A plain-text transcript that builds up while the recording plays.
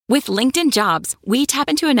With LinkedIn Jobs, we tap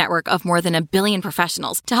into a network of more than 1 billion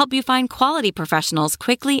professionals to help you find quality professionals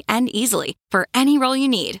quickly and easily for any role you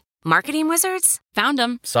need. Marketing wizards? Found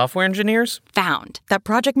them. Software engineers? Found. That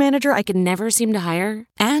project manager I could never seem to hire?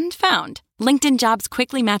 And found. LinkedIn Jobs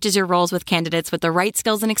quickly matches your roles with candidates with the right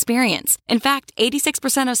skills and experience. In fact,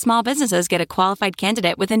 86% of small businesses get a qualified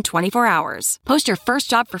candidate within 24 hours. Post your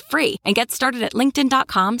first job for free and get started at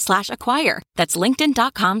linkedin.com/acquire. That's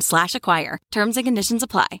linkedin.com/acquire. Terms and conditions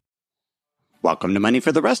apply. Welcome to Money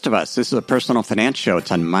for the Rest of Us. This is a personal finance show.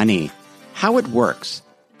 It's on money, how it works,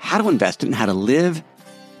 how to invest it, and how to live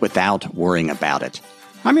without worrying about it.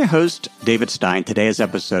 I'm your host, David Stein. Today is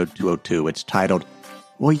episode 202. It's titled,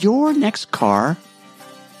 Will Your Next Car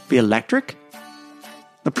Be Electric?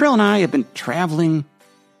 April and I have been traveling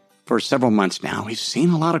for several months now. We've seen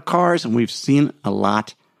a lot of cars and we've seen a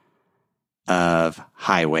lot of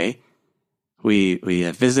highway. We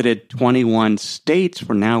have visited 21 states.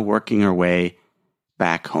 We're now working our way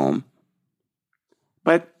back home.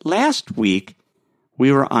 But last week,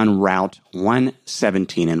 we were on Route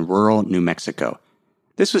 117 in rural New Mexico.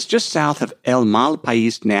 This was just south of El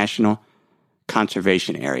Malpais National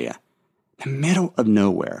Conservation Area, the middle of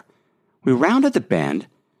nowhere. We rounded the bend,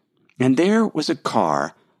 and there was a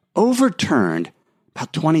car overturned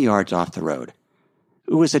about 20 yards off the road.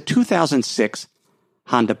 It was a 2006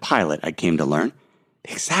 Honda Pilot, I came to learn,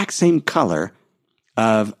 the exact same color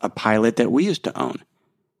of a Pilot that we used to own.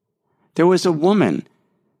 There was a woman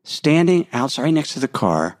standing outside next to the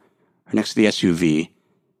car, or next to the SUV,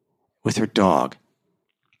 with her dog.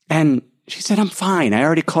 And she said, I'm fine. I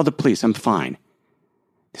already called the police. I'm fine.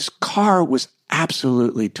 This car was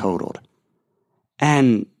absolutely totaled.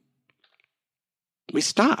 And we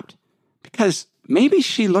stopped because maybe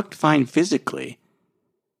she looked fine physically,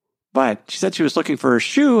 but she said she was looking for her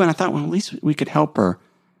shoe. And I thought, well, at least we could help her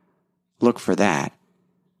look for that.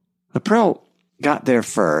 April got there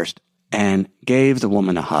first and gave the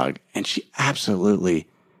woman a hug. And she absolutely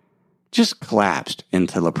just collapsed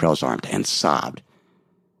into April's arms and sobbed.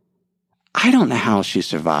 I don't know how she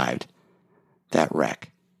survived that wreck.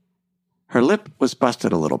 Her lip was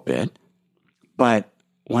busted a little bit, but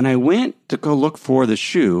when I went to go look for the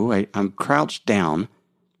shoe, I'm crouched down,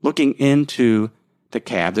 looking into the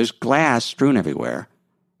cab. There's glass strewn everywhere.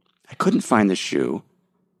 I couldn't find the shoe.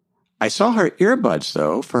 I saw her earbuds,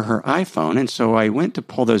 though, for her iPhone, and so I went to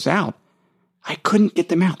pull those out. I couldn't get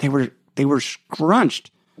them out. They were scrunched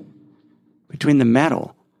between the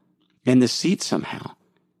metal and the seat somehow.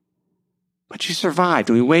 But she survived,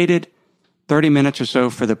 and we waited 30 minutes or so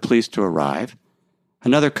for the police to arrive.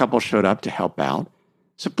 Another couple showed up to help out.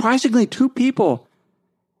 Surprisingly, 2 people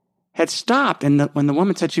had stopped, and when the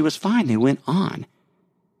woman said she was fine, they went on.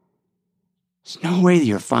 There's no way that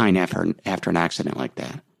you're fine after an accident like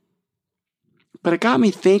that. But it got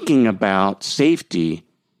me thinking about safety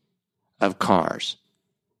of cars.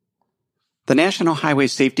 The National Highway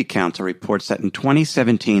Safety Council reports that in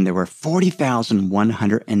 2017, there were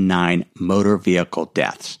 40,109 motor vehicle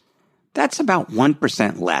deaths. That's about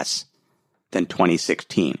 1% less than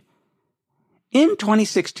 2016. In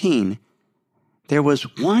 2016, there was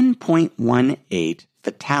 1.18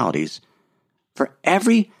 fatalities for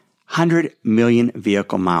every 100 million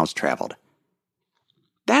vehicle miles traveled.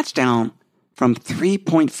 That's down from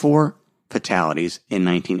 3.4 fatalities in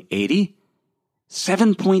 1980,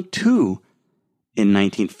 7.2 in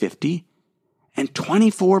 1950, and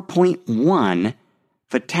 24.1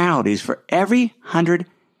 fatalities for every 100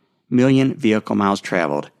 million vehicle miles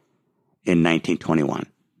traveled in 1921.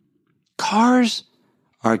 Cars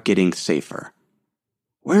are getting safer.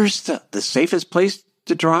 Where's the safest place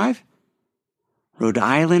to drive? Rhode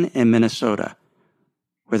Island and Minnesota,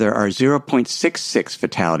 where there are 0.66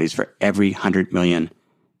 fatalities for every 100 million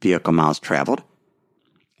vehicle miles traveled.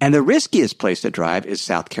 And the riskiest place to drive is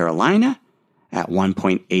South Carolina at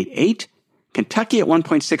 1.88, Kentucky at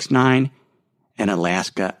 1.69, and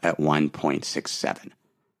Alaska at 1.67.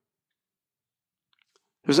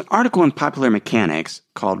 There's an article in Popular Mechanics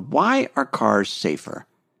called Why Are Cars Safer?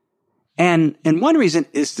 And one reason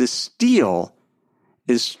is the steel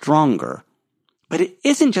is stronger. But it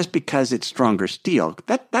isn't just because it's stronger steel.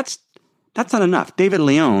 That's not enough. David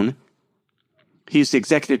Leone, he's the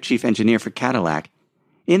executive chief engineer for Cadillac.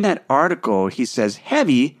 In that article, he says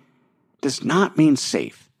heavy does not mean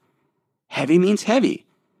safe. Heavy means heavy.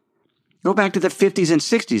 Go back to the 50s and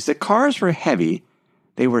 60s. The cars were heavy.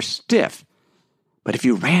 They were stiff. But if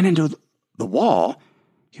you ran into the wall,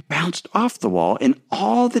 you bounced off the wall and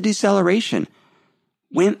all the deceleration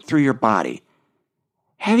went through your body.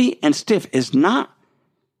 Heavy and stiff is not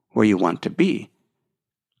where you want to be.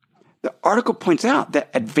 the article points out that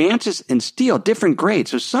advances in steel, different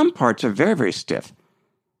grades, so some parts are very, very stiff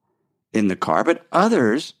in the car, but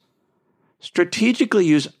others strategically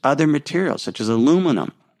use other materials such as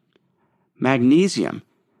aluminum, magnesium,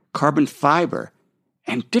 carbon fiber,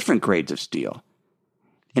 and different grades of steel.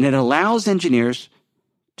 And it allows engineers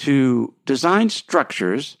to design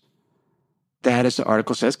structures that, as the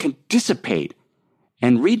article says, can dissipate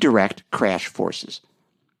and redirect crash forces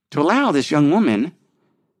to allow this young woman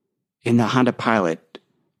in the Honda Pilot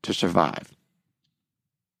to survive.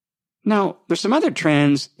 Now, there's some other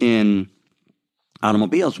trends in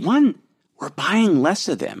automobiles. One, we're buying less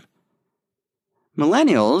of them.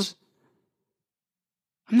 Millennials,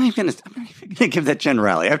 I'm not even going to give that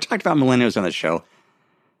generality. I've talked about millennials on the show.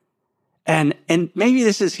 And maybe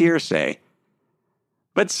this is hearsay,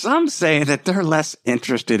 but some say that they're less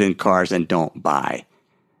interested in cars and don't buy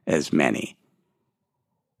as many.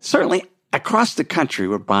 Certainly, across the country,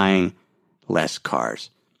 we're buying less cars.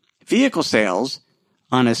 Vehicle sales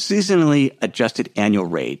on a seasonally adjusted annual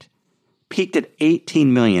rate peaked at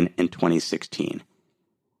 18 million in 2016.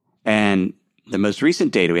 And the most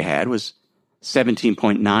recent data we had was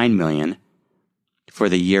 17.9 million for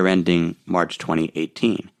the year ending March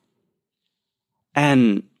 2018.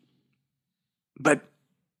 But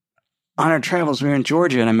on our travels, we were in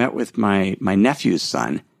Georgia, and I met with my nephew's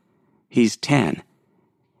son. He's 10.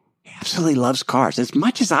 He absolutely loves cars, as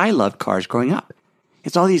much as I loved cars growing up.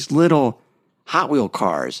 It's all these little Hot Wheel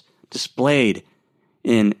cars displayed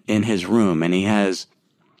in his room, and he has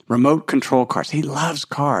remote control cars. He loves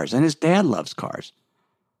cars, and his dad loves cars.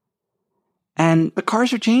 And the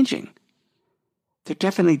cars are changing. They're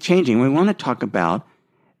definitely changing. We want to talk about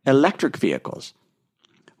electric vehicles,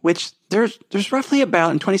 which there's roughly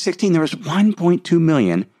about, in 2016, there was 1.2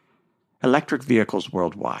 million electric vehicles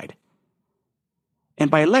worldwide. And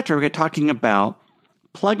by electric, we're talking about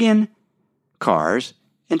plug-in cars,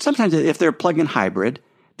 and sometimes if they're plug-in hybrid,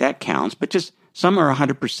 that counts, but just some are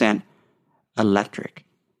 100% electric.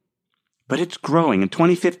 But it's growing. In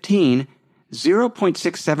 2015,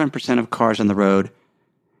 0.67% of cars on the road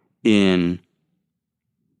in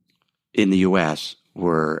the U.S.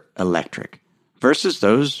 were electric versus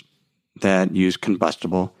those that use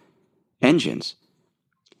combustible engines.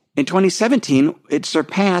 In 2017, it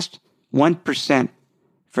surpassed 1%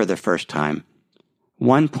 for the first time,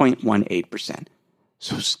 1.18%.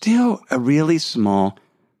 So still a really small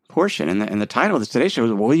portion. And the title of this today's show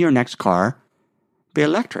is, will your next car be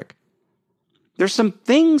electric? There's some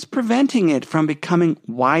things preventing it from becoming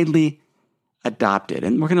widely adopted.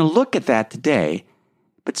 And we're going to look at that today,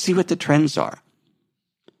 but see what the trends are.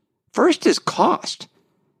 First is cost.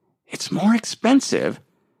 It's more expensive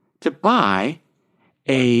to buy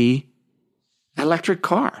an electric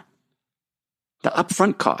car. The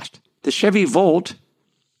upfront cost. The Chevy Volt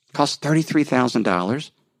costs $33,000.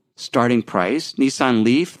 Starting price. Nissan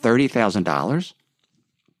Leaf, $30,000.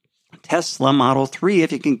 Tesla Model 3,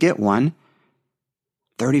 if you can get one,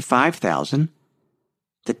 $35,000.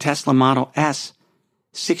 The Tesla Model S,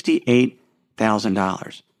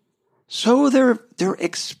 $68,000. So they're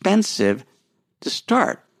expensive to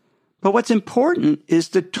start. But what's important is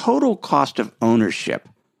the total cost of ownership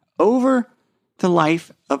over the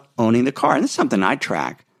life of owning the car. And this is something I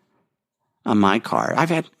track on my car. I've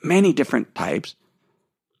had many different types.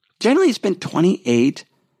 Generally, it's been 28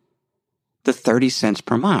 to 30 cents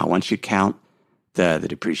per mile once you count the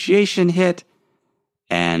depreciation hit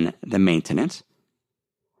and the maintenance.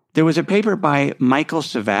 There was a paper by Michael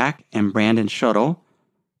Sivak and Brandon Schuttle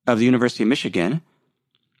of the University of Michigan.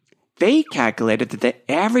 They calculated that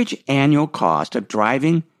the average annual cost of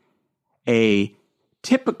driving a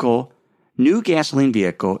typical new gasoline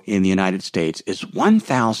vehicle in the United States is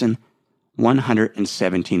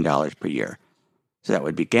 $1,117 per year. So that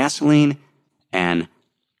would be gasoline and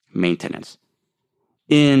maintenance.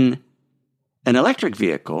 In an electric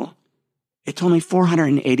vehicle, it's only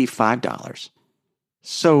 $485.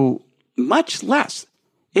 So much less.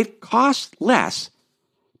 It costs less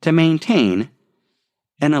to maintain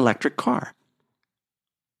an electric car.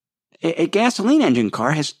 A gasoline engine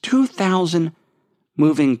car has 2,000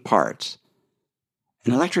 moving parts.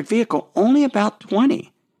 An electric vehicle, only about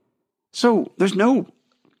 20. So there's no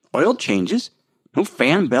oil changes, no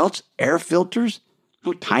fan belts, air filters,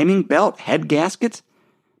 no timing belt, head gaskets.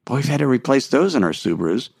 Boy, we've had to replace those in our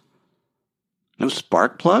Subarus. No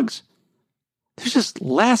spark plugs. There's just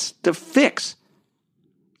less to fix.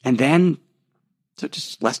 And then, so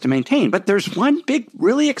just less to maintain. But there's one big,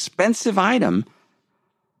 really expensive item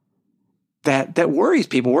that worries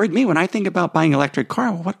people, worried me when I think about buying an electric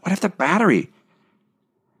car. Well, what if the battery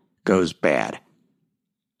goes bad?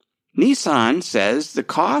 Nissan says the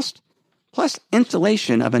cost plus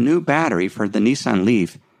installation of a new battery for the Nissan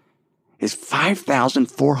Leaf is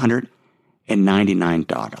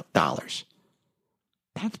 $5,499.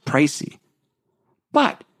 That's pricey.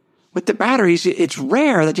 But with the batteries, it's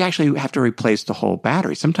rare that you actually have to replace the whole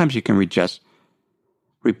battery. Sometimes you can just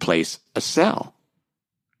replace a cell.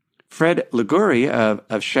 Fred Liguri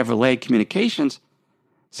of Chevrolet Communications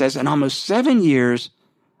says in almost 7 years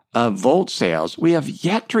of Volt sales, we have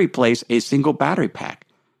yet to replace a single battery pack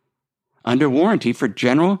under warranty for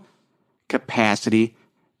general capacity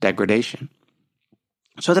degradation.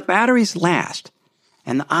 So the batteries last,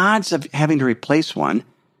 and the odds of having to replace one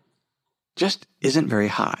just isn't very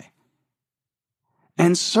high.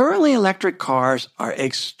 And certainly electric cars are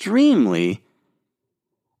extremely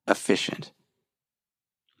efficient.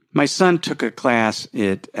 My son took a class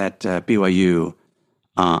at BYU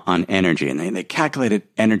on energy, and they calculated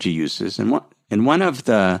energy uses. And in one of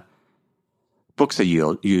the books they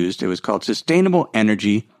used, it was called Sustainable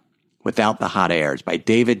Energy Without the Hot Air. It's by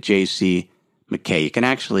David J.C. McKay. You can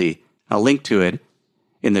actually, I'll link to it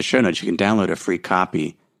in the show notes. You can download a free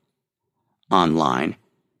copy online.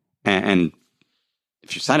 And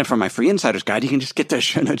if you sign up for my free Insider's Guide, you can just get those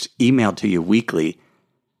show notes emailed to you weekly,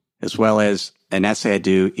 as well as an essay I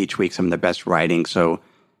do each week, some of the best writing. So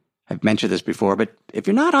I've mentioned this before, but if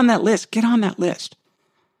you're not on that list, get on that list.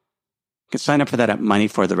 You can sign up for that at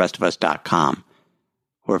moneyfortherestofus.com.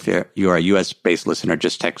 Or if you're a U.S.-based listener,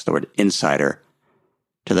 just text the word insider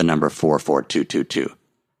to the number 44222.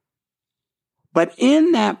 But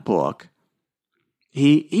in that book,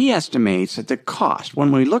 he estimates that the cost,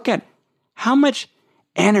 when we look at how much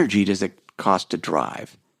energy does it cost to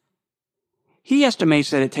drive, he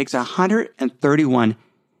estimates that it takes 131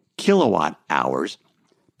 kilowatt hours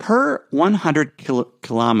per 100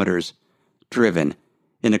 kilometers driven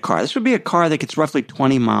in a car. This would be a car that gets roughly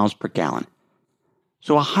 20 miles per gallon.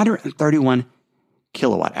 So 131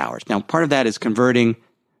 kilowatt hours. Now, part of that is converting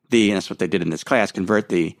and that's what they did in this class, convert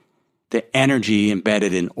the energy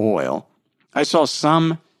embedded in oil. I saw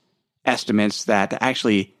some estimates that to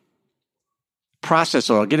actually process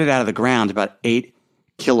oil, get it out of the ground, about 8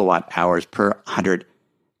 kilowatt hours per 100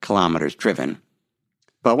 kilometers driven.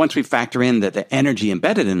 But once we factor in that the energy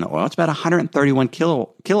embedded in the oil, it's about 131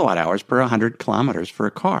 kilowatt hours per 100 kilometers for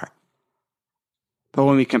a car. But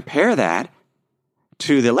when we compare that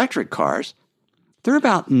to the electric cars, they're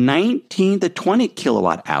about 19 to 20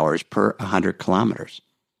 kilowatt hours per 100 kilometers.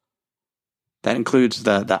 That includes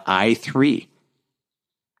the i3,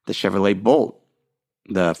 the Chevrolet Bolt,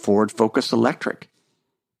 the Ford Focus Electric.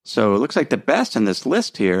 So it looks like the best in this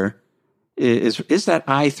list here is that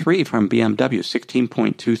i3 from BMW,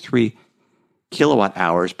 16.23 kilowatt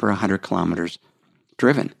hours per 100 kilometers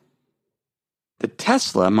driven. The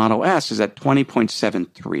Tesla Model S is at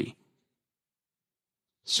 20.73.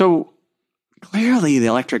 So clearly the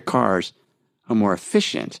electric cars are more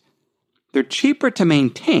efficient. They're cheaper to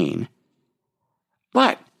maintain,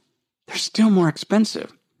 but they're still more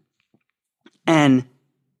expensive. And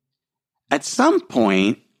at some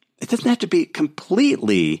point, it doesn't have to be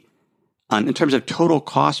completely, in terms of total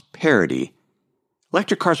cost parity,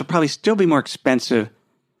 electric cars will probably still be more expensive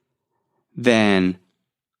than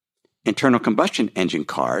internal combustion engine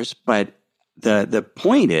cars. But the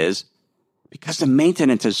point is, because the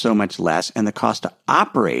maintenance is so much less and the cost to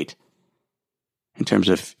operate in terms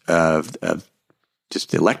of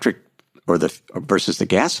just the electric versus the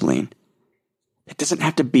gasoline, it doesn't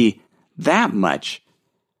have to be that much.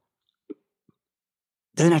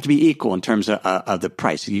 It doesn't have to be equal in terms of the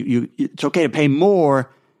price. It's okay to pay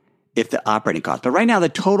more if the operating cost. But right now, the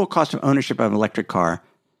total cost of ownership of an electric car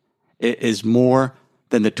is more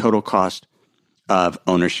than the total cost of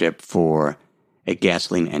ownership for a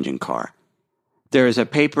gasoline engine car. There is a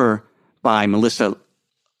paper by Melissa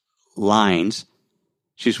Lines.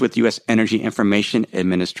 She's with U.S. Energy Information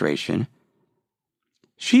Administration.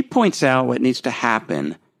 She points out what needs to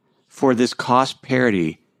happen for this cost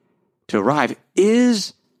parity to arrive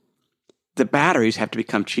is the batteries have to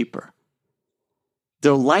become cheaper.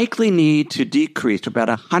 They'll likely need to decrease to about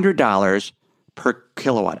 $100 per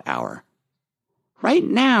kilowatt hour. Right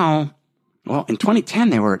now, well, in 2010,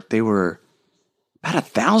 they were about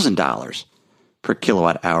 $1,000 per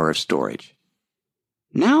kilowatt hour of storage.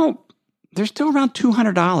 Now, they're still around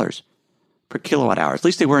 $200 per kilowatt hour. At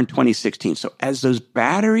least they were in 2016. So as those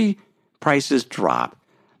battery prices drop,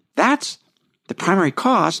 that's the primary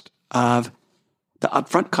cost of the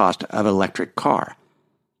upfront cost of an electric car.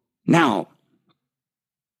 Now,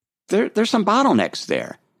 there's some bottlenecks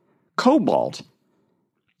there. Cobalt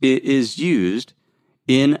is used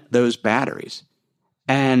in those batteries,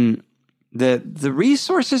 and the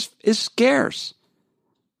resource is scarce.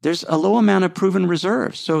 there's a low amount of proven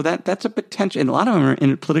reserves. So that's a potential, and a lot of them are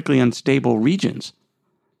in politically unstable regions.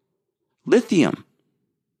 Lithium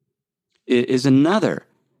is another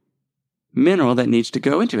mineral that needs to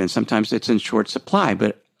go into it. And sometimes it's in short supply,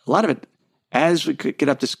 but a lot of it, as we get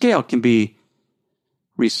up to scale, can be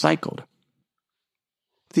recycled.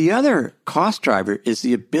 The other cost driver is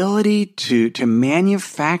the ability to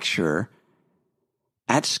manufacture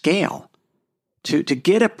at scale, to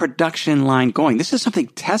get a production line going. This is something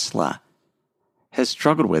Tesla has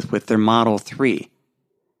struggled with their Model 3.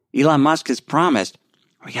 Elon Musk has promised,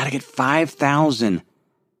 we got to get 5,000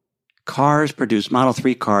 cars produced, Model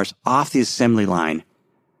 3 cars, off the assembly line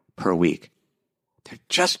per week. They're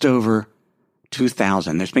just over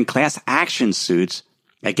 2,000. There's been class action suits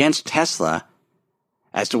against Tesla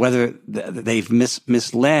as to whether they've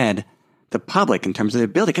misled the public in terms of their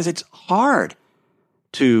ability, because it's hard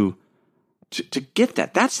to get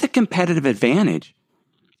that. That's the competitive advantage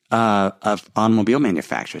of automobile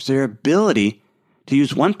manufacturers, their ability to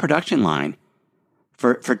use one production line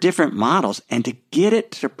for different models and to get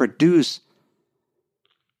it to produce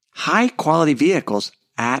high quality vehicles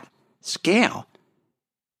at scale.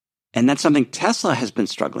 And that's something Tesla has been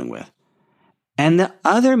struggling with. And the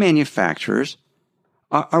other manufacturers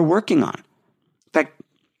are working on. In fact,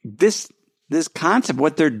 this concept,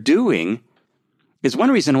 what they're doing, is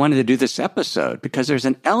one reason I wanted to do this episode, because there's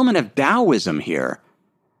an element of Taoism here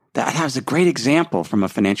that has a great example from a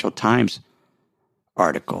Financial Times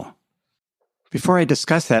article. Before I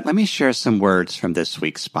discuss that, let me share some words from this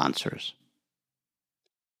week's sponsors.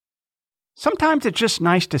 Sometimes it's just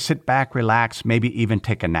nice to sit back, relax, maybe even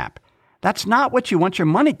take a nap. That's not what you want your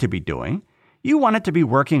money to be doing. You want it to be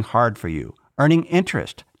working hard for you, earning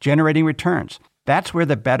interest, generating returns. That's where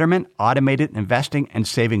the Betterment Automated Investing and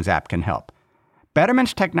Savings app can help.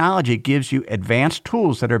 Betterment's technology gives you advanced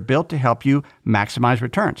tools that are built to help you maximize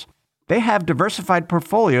returns. They have diversified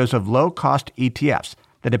portfolios of low-cost ETFs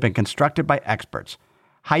that have been constructed by experts,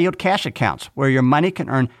 high-yield cash accounts where your money can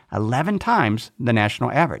earn 11 times the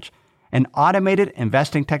national average, and automated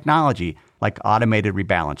investing technology like automated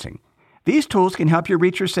rebalancing. These tools can help you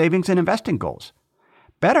reach your savings and investing goals.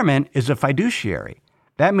 Betterment is a fiduciary.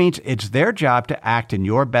 That means it's their job to act in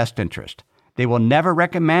your best interest. They will never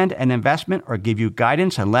recommend an investment or give you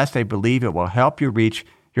guidance unless they believe it will help you reach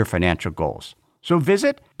your financial goals. So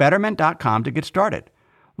visit Betterment.com to get started.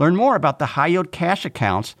 Learn more about the high-yield cash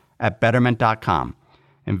accounts at Betterment.com.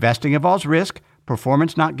 Investing involves risk,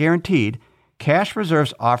 performance not guaranteed, cash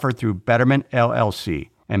reserves offered through Betterment LLC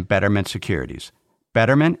and Betterment Securities.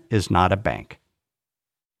 Betterment is not a bank.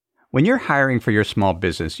 When you're hiring for your small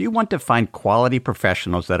business, you want to find quality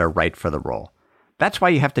professionals that are right for the role. That's why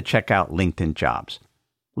you have to check out LinkedIn Jobs.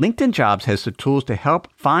 LinkedIn Jobs has the tools to help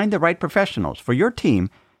find the right professionals for your team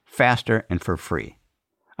faster and for free.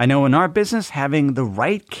 I know in our business, having the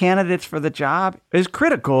right candidates for the job is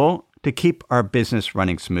critical to keep our business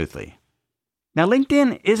running smoothly. Now,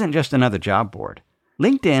 LinkedIn isn't just another job board.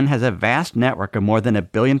 LinkedIn has a vast network of more than 1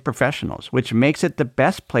 billion professionals, which makes it the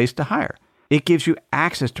best place to hire. It gives you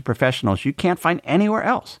access to professionals you can't find anywhere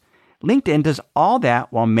else. LinkedIn does all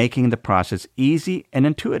that while making the process easy and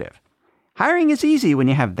intuitive. Hiring is easy when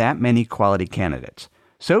you have that many quality candidates.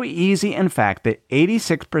 So easy, in fact, that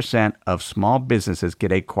 86% of small businesses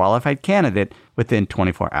get a qualified candidate within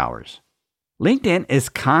 24 hours. LinkedIn is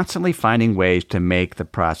constantly finding ways to make the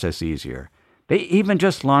process easier. They even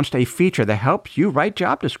just launched a feature that helps you write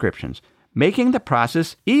job descriptions, making the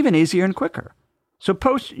process even easier and quicker. So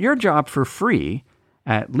post your job for free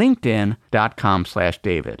at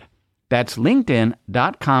linkedin.com/David. That's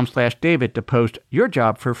linkedin.com/David to post your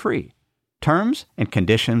job for free. Terms and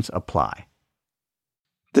conditions apply.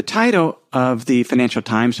 The title of the Financial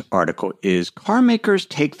Times article is Car Makers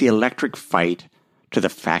Take the Electric Fight to the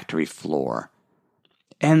Factory Floor.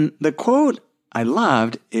 And the quote I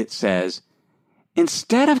loved, it says,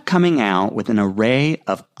 instead of coming out with an array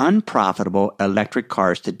of unprofitable electric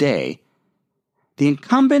cars today, the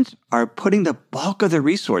incumbents are putting the bulk of their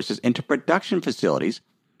resources into production facilities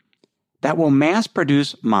that will mass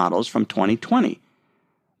produce models from 2020.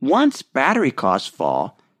 Once battery costs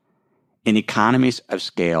fall and economies of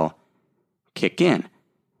scale kick in.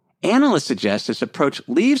 Analysts suggest this approach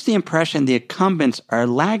leaves the impression the incumbents are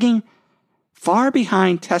lagging far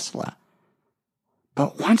behind Tesla.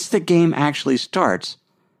 But once the game actually starts,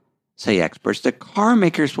 say experts, the car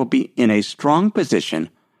makers will be in a strong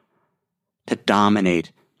position to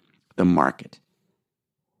dominate the market.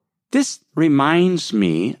 This reminds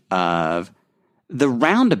me of the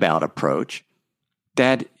roundabout approach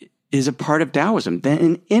that is a part of Taoism,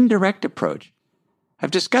 an indirect approach.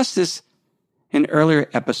 I've discussed this in earlier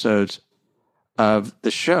episodes of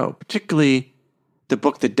the show, particularly the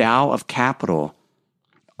book, The Tao of Capital,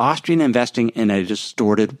 Austrian Investing in a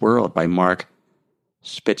Distorted World by Mark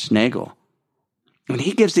Spitznagel. And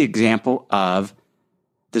he gives the example of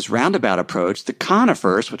this roundabout approach, the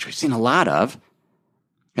conifers, which we've seen a lot of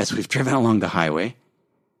as we've driven along the highway,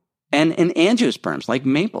 and angiosperms like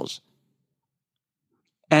maples.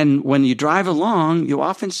 And when you drive along, you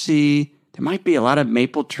often see there might be a lot of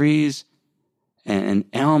maple trees and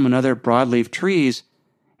elm and other broadleaf trees.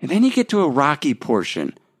 And then you get to a rocky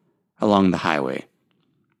portion along the highway.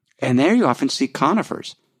 And there you often see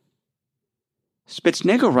conifers.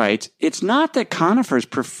 Spitznagel writes, it's not that conifers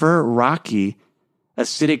prefer rocky,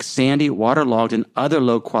 acidic, sandy, waterlogged, and other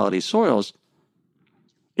low-quality soils.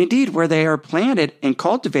 Indeed, where they are planted and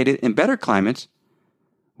cultivated in better climates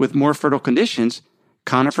with more fertile conditions,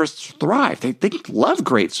 conifers thrive. They love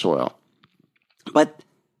great soil. But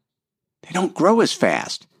they don't grow as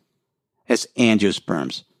fast as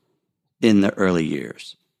angiosperms in the early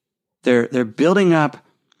years. They're building up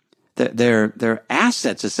their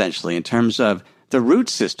assets, essentially, in terms of the root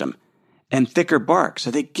system and thicker bark. So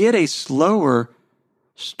they get a slower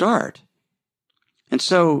start. And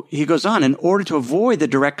so he goes on, in order to avoid the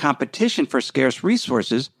direct competition for scarce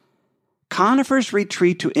resources, conifers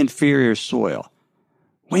retreat to inferior soil,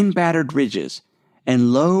 wind-battered ridges,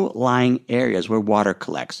 and low-lying areas where water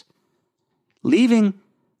collects, leaving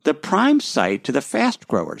the prime site to the fast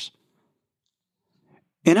growers.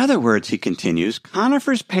 In other words, he continues,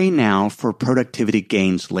 conifers pay now for productivity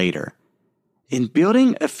gains later. In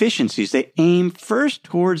building efficiencies, they aim first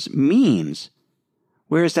towards means,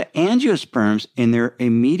 whereas the angiosperms in their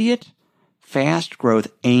immediate fast growth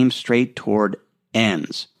aim straight toward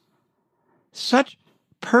ends. Such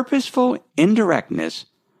purposeful indirectness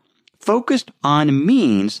focused on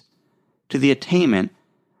means to the attainment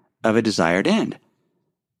of a desired end.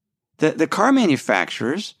 The car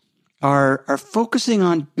manufacturers are focusing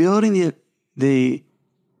on building the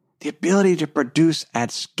ability to produce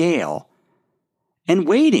at scale and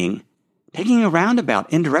waiting, taking a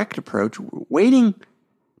roundabout, indirect approach, waiting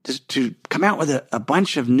to come out with a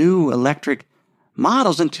bunch of new electric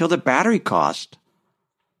models until the battery costs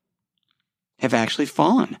have actually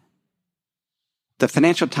fallen. The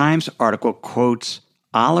Financial Times article quotes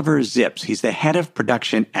Oliver Zips. He's the head of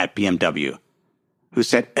production at BMW, who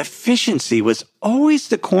said efficiency was always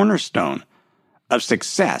the cornerstone of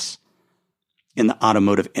success in the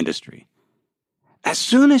automotive industry. As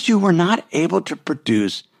soon as you were not able to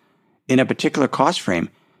produce in a particular cost frame,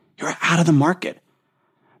 you're out of the market.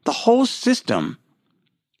 The whole system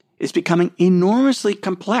is becoming enormously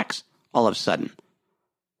complex all of a sudden.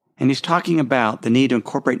 And he's talking about the need to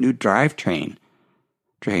incorporate new drivetrains,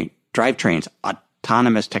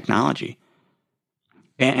 autonomous technology,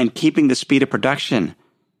 and keeping the speed of production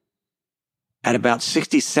at about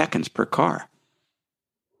 60 seconds per car.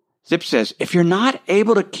 Zip says, if you're not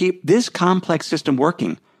able to keep this complex system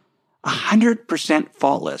working 100%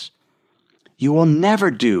 faultless, you will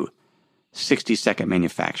never do 60-second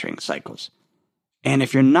manufacturing cycles. And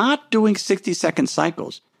if you're not doing 60-second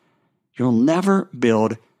cycles, you'll never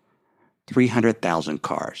build 300,000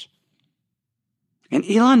 cars. And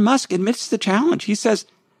Elon Musk admits the challenge. He says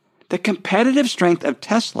the competitive strength of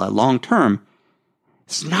Tesla long-term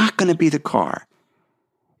is not going to be the car.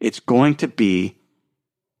 It's going to be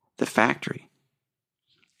the factory.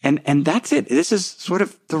 And that's it. This is sort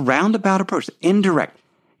of the roundabout approach, the indirect.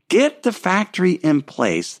 Get the factory in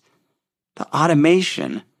place, the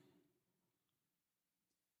automation,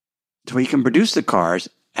 so you can produce the cars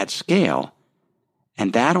at scale,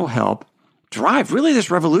 and that'll help drive really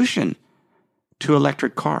this revolution to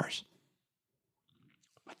electric cars.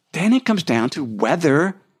 But then it comes down to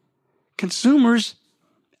whether consumers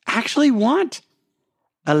actually want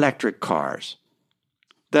electric cars.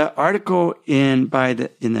 The article in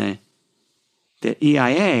the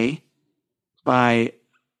EIA by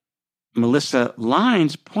Melissa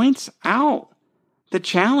Lines points out the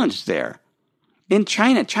challenge there. In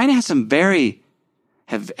China has some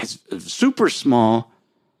has super small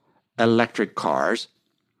electric cars,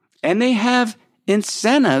 and they have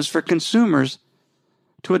incentives for consumers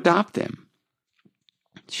to adopt them.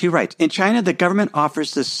 She writes, in China, the government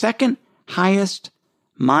offers the second highest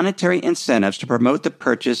monetary incentives to promote the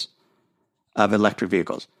purchase of electric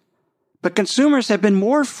vehicles. But consumers have been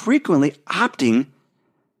more frequently opting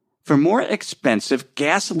for more expensive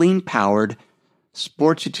gasoline-powered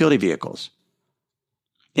sports utility vehicles.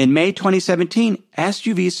 In May 2017,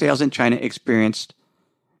 SUV sales in China experienced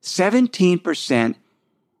 17%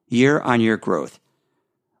 year-on-year growth,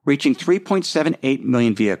 reaching 3.78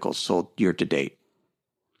 million vehicles sold year to date.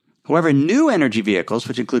 However, new energy vehicles,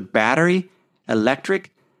 which include battery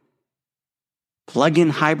electric, plug-in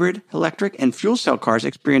hybrid electric, and fuel cell cars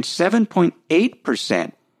experienced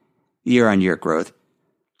 7.8% year-on-year growth,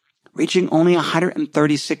 reaching only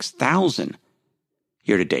 136,000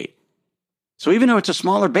 year-to-date. So even though it's a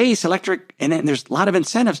smaller base, electric, and there's a lot of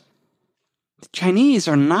incentives, the Chinese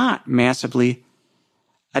are not massively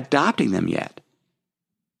adopting them yet.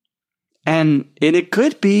 And it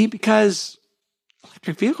could be because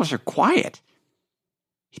electric vehicles are quiet.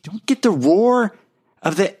 You don't get the roar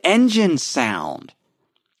of the engine sound,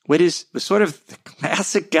 which is sort of the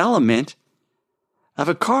classic element of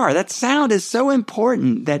a car. That sound is so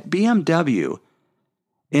important that BMW,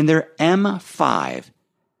 in their M5,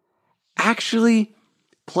 actually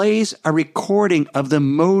plays a recording of the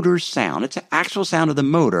motor sound. It's an actual sound of the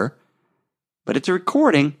motor, but it's a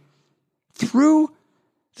recording through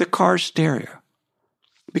the car's stereo.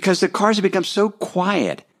 Because the cars have become so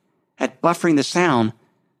quiet at buffering the sound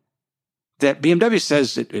that BMW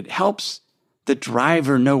says it helps the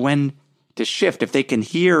driver know when to shift. If they can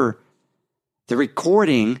hear the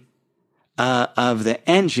recording of the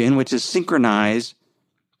engine, which is synchronized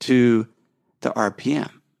to the RPM.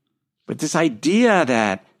 But this idea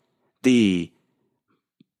that the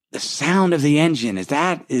sound of the engine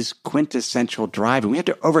is quintessential driving. We have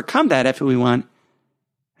to overcome that if we want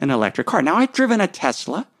an electric car. Now, I've driven a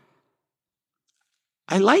Tesla.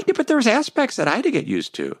 I liked it, but there was aspects that I had to get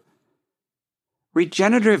used to.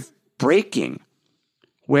 Regenerative braking,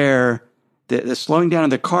 where the slowing down of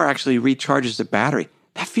the car actually recharges the battery.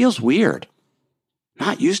 That feels weird.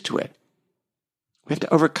 Not used to it. We have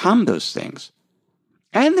to overcome those things.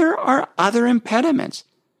 And there are other impediments.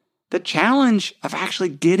 The challenge of actually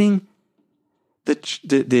getting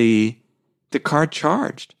the car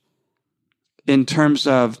charged, in terms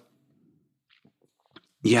of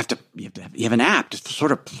you have an app to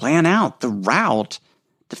sort of plan out the route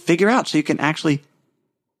to figure out so you can actually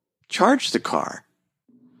charge the car.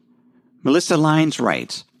 Melissa Lyons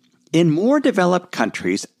writes, in more developed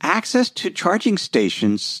countries, access to charging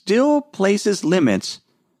stations still places limits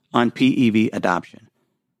on PEV adoption.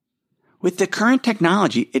 With the current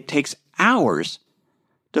technology, it takes hours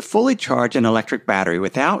to fully charge an electric battery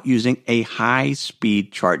without using a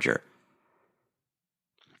high-speed charger.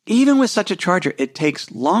 Even with such a charger, it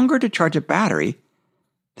takes longer to charge a battery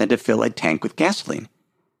than to fill a tank with gasoline.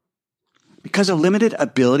 Because of limited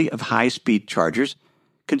ability of high-speed chargers,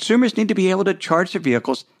 consumers need to be able to charge their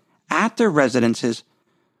vehicles at their residences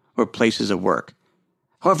or places of work.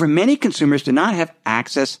 However, many consumers do not have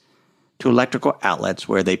access to electrical outlets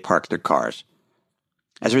where they park their cars.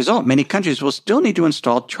 As a result, many countries will still need to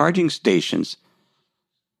install charging stations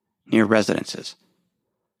near residences.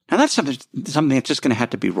 Now, that's something that's just going to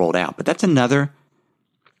have to be rolled out, but that's another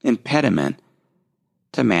impediment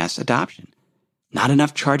to mass adoption. Not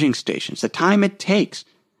enough charging stations, the time it takes,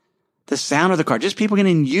 the sound of the car, just people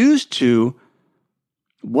getting used to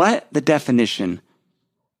what the definition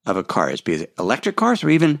of a car is, be it electric cars or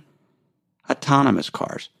even autonomous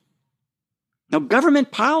cars. Now,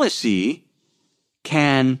 government policy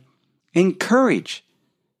can encourage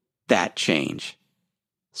that change.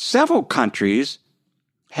 Several countries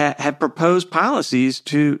have proposed policies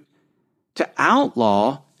to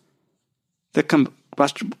outlaw the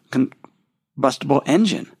combustible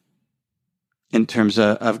engine in terms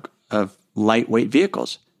of lightweight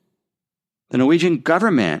vehicles. The Norwegian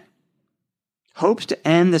government hopes to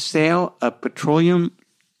end the sale of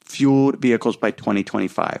petroleum-fueled vehicles by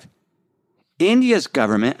 2025. India's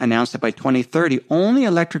government announced that by 2030, only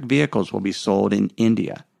electric vehicles will be sold in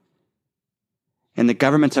India. And the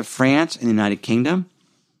governments of France and the United Kingdom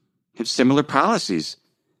have similar policies,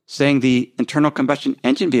 saying the internal combustion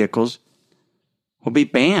engine vehicles will be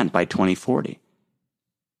banned by 2040.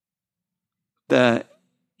 The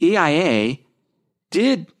EIA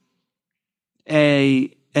did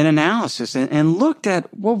an analysis and looked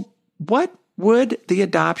at, well, what would the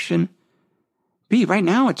adoption be? Right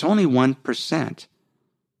now, it's only 1%.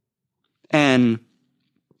 And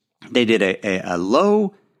they did a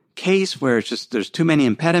low case where it's just there's too many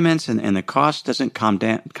impediments and the cost doesn't come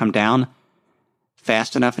down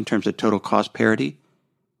fast enough in terms of total cost parity.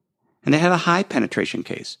 And they have a high penetration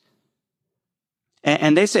case.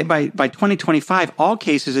 And they say by 2025, all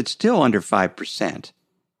cases, it's still under 5%.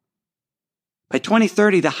 By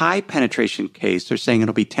 2030, the high penetration case, they're saying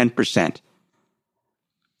it'll be 10%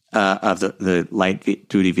 of the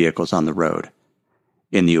light-duty vehicles on the road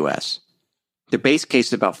in the U.S. The base case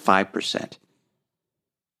is about 5%.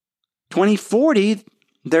 2040,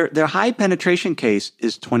 their high penetration case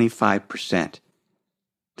is 25%.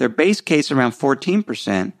 Their base case around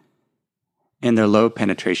 14%, and their low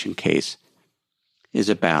penetration case is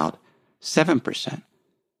about 7%.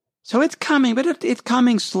 So it's coming, but it's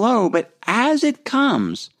coming slow. But as it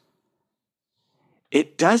comes,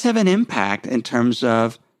 it does have an impact in terms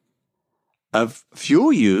of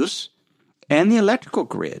fuel use and the electrical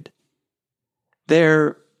grid.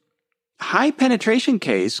 Their high penetration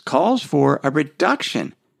case calls for a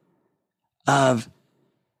reduction of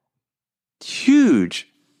huge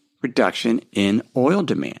reduction in oil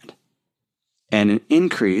demand and an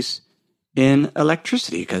increase in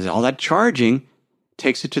electricity because all that charging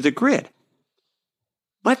takes it to the grid.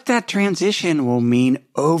 But that transition will mean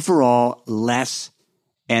overall less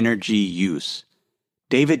energy use.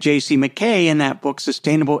 David J.C. McKay in that book,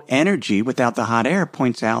 Sustainable Energy Without the Hot Air,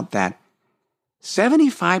 points out that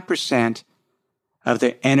 75% of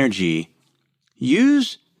the energy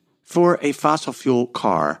used for a fossil fuel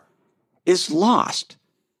car is lost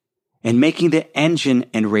in making the engine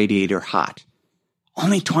and radiator hot.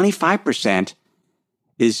 Only 25%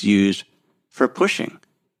 is used for pushing,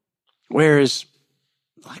 whereas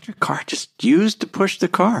electric car just used to push the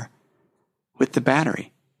car with the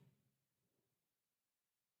battery.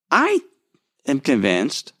 I am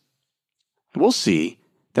convinced, we'll see,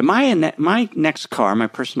 that my next car, my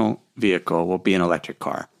personal vehicle, will be an electric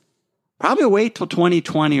car. Probably wait till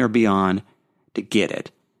 2020 or beyond to get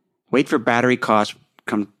it. Wait for battery costs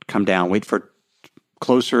come down. Wait for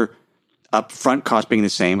closer upfront costs being the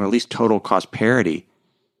same, or at least total cost parity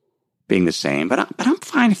being the same. But I'm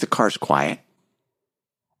fine if the car's quiet.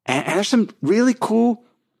 And there's some really cool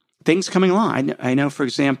things coming along. I know, for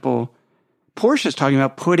example, Porsche is talking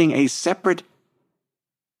about putting a separate,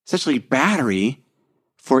 essentially, battery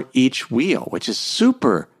for each wheel, which is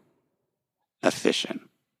super efficient.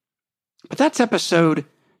 But that's episode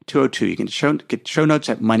 202. You can get show notes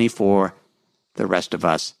at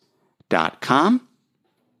moneyfortherestofus.com.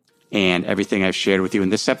 And everything I've shared with you in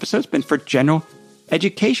this episode has been for general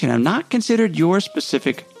education. I'm not considered your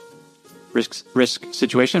specific risk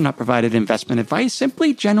situation. I'm not provided investment advice,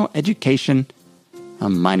 simply general education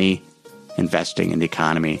on money, investing, and the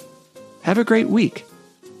economy. Have a great week.